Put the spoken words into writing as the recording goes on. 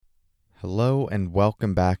Hello and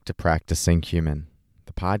welcome back to Practicing Human,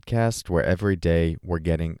 the podcast where every day we're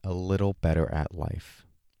getting a little better at life.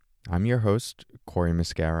 I'm your host, Corey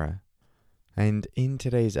Muscara, and in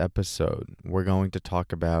today's episode, we're going to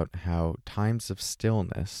talk about how times of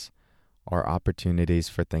stillness are opportunities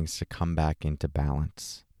for things to come back into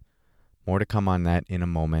balance. More to come on that in a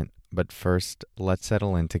moment, but first, let's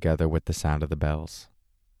settle in together with the sound of the bells.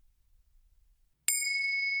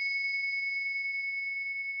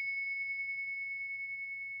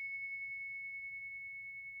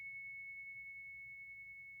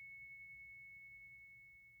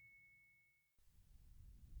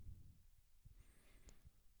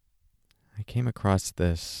 I came across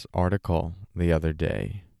this article the other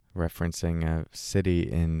day referencing a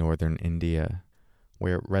city in northern India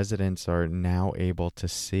where residents are now able to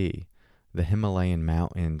see the Himalayan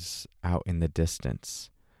mountains out in the distance.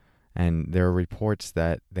 And there are reports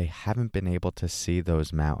that they haven't been able to see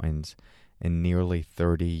those mountains in nearly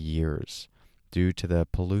 30 years due to the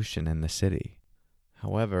pollution in the city.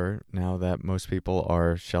 However, now that most people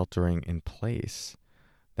are sheltering in place,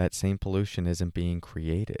 that same pollution isn't being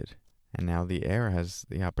created. And now the air has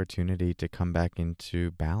the opportunity to come back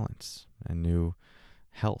into balance, a new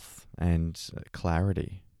health and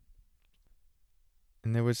clarity.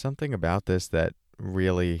 And there was something about this that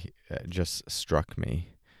really just struck me.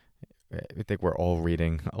 I think we're all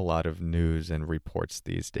reading a lot of news and reports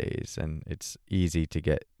these days, and it's easy to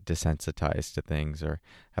get desensitized to things or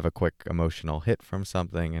have a quick emotional hit from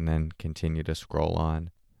something and then continue to scroll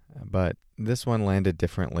on. But this one landed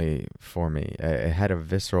differently for me. It had a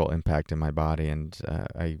visceral impact in my body, and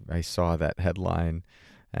I saw that headline,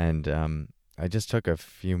 and I just took a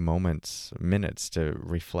few minutes to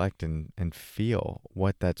reflect and feel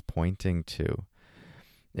what that's pointing to.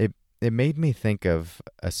 It made me think of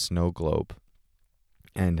a snow globe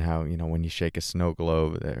and how, when you shake a snow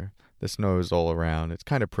globe, the snow is all around. It's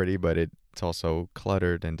kind of pretty, but it's also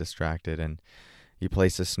cluttered and distracted, and you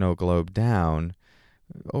place a snow globe down.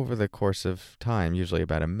 Over the course of time, usually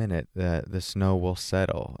about a minute, the snow will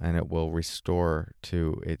settle and it will restore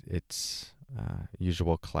to its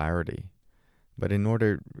usual clarity. But in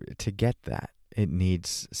order to get that, it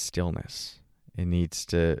needs stillness. It needs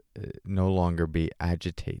to no longer be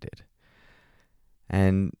agitated.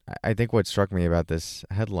 And I think what struck me about this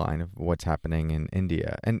headline of what's happening in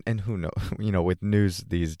India, and who knows, with news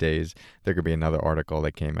these days, there could be another article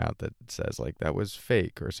that came out that says like that was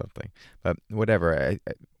fake or something. But whatever,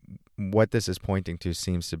 what this is pointing to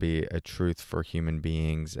seems to be a truth for human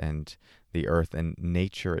beings and the earth and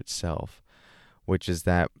nature itself, which is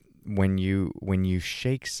that when you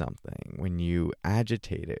shake something, when you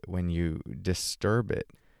agitate it, when you disturb it,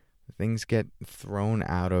 things get thrown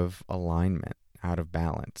out of alignment, out of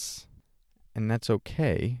balance. And that's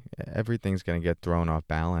okay. Everything's going to get thrown off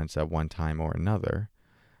balance at one time or another.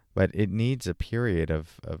 But it needs a period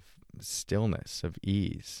of stillness, of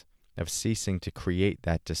ease, of ceasing to create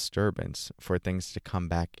that disturbance for things to come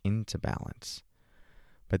back into balance.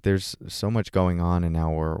 But there's so much going on in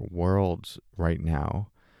our world right now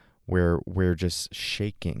where we're just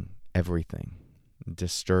shaking everything,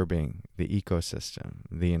 disturbing the ecosystem,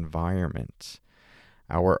 the environment,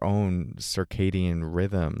 our own circadian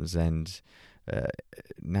rhythms and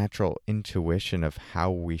natural intuition of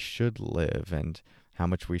how we should live and how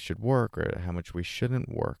much we should work or how much we shouldn't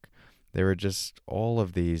work. There are just all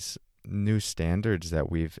of these new standards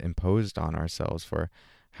that we've imposed on ourselves for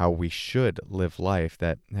how we should live life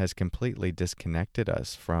that has completely disconnected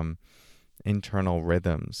us from internal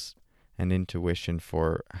rhythms and intuition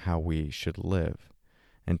for how we should live.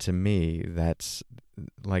 And to me, that's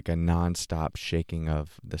like a nonstop shaking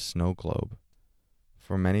of the snow globe.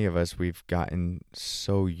 For many of us, we've gotten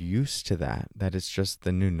so used to that it's just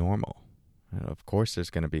the new normal. Of course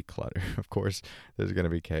there's going to be clutter. Of course there's going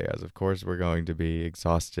to be chaos. Of course we're going to be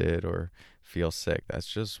exhausted or feel sick. That's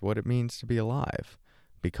just what it means to be alive.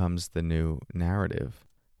 Becomes the new narrative.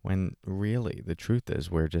 When really the truth is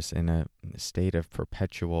we're just in a state of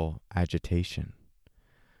perpetual agitation.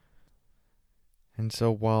 And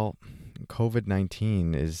so while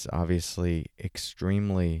COVID-19 is obviously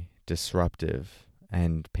extremely disruptive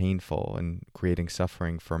and painful and creating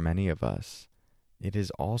suffering for many of us, it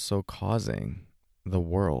is also causing the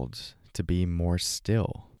world to be more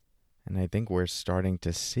still. And I think we're starting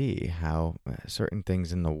to see how certain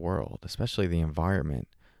things in the world, especially the environment,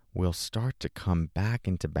 will start to come back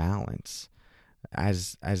into balance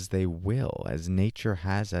as they will, as nature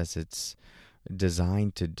has as it's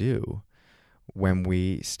designed to do, when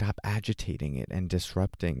we stop agitating it and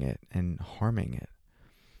disrupting it and harming it.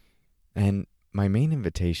 And my main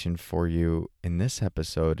invitation for you in this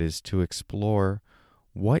episode is to explore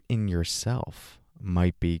what in yourself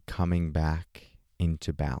might be coming back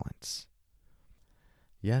into balance.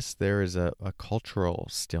 Yes, there is a cultural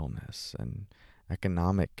stillness and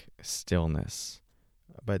economic stillness,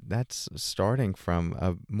 but that's starting from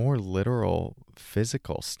a more literal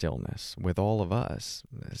physical stillness with all of us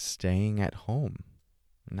staying at home,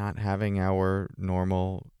 not having our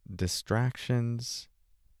normal distractions,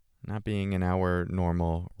 not being in our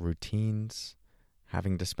normal routines,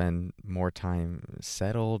 having to spend more time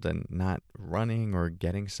settled and not running or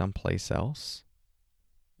getting someplace else.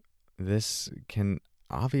 This can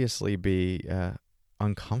obviously be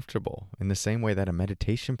uncomfortable in the same way that a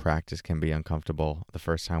meditation practice can be uncomfortable the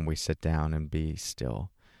first time we sit down and be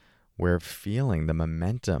still. We're feeling the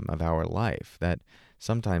momentum of our life that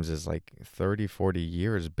sometimes is like 30, 40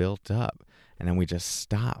 years built up, and then we just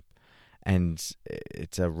stop. And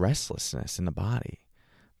it's a restlessness in the body.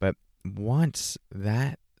 But once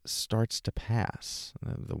that starts to pass,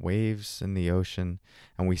 the waves in the ocean,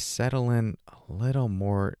 and we settle in a little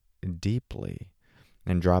more deeply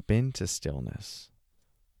and drop into stillness,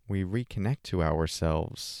 we reconnect to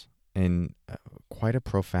ourselves in quite a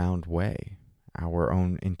profound way. Our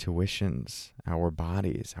own intuitions, our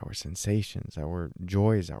bodies, our sensations, our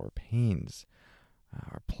joys, our pains,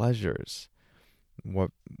 our pleasures,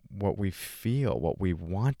 what we feel, what we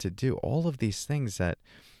want to do, all of these things that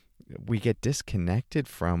we get disconnected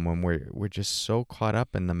from when we're just so caught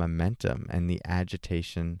up in the momentum and the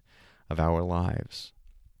agitation of our lives.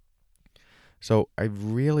 So I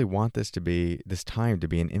really want this time to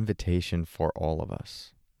be an invitation for all of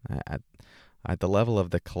us. At the level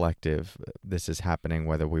of the collective, this is happening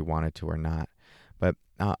whether we want it to or not. But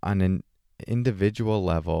on an individual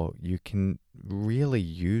level, you can really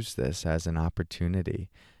use this as an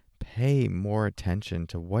opportunity. Pay more attention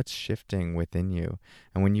to what's shifting within you.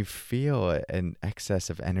 And when you feel an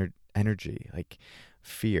excess of energy, like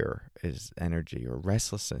fear is energy or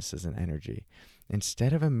restlessness is an energy,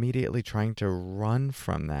 instead of immediately trying to run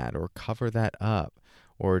from that or cover that up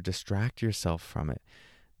or distract yourself from it,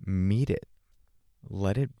 meet it.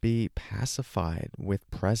 Let it be pacified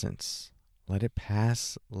with presence. Let it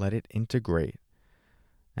pass, let it integrate,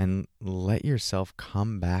 and let yourself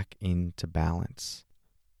come back into balance.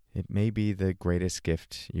 It may be the greatest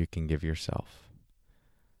gift you can give yourself.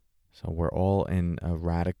 So we're all in a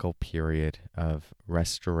radical period of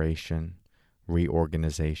restoration,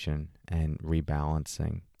 reorganization, and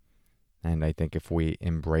rebalancing. And I think if we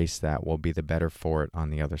embrace that, we'll be the better for it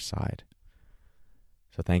on the other side.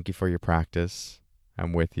 So thank you for your practice.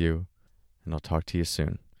 I'm with you, and I'll talk to you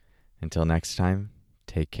soon. Until next time,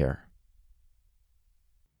 take care.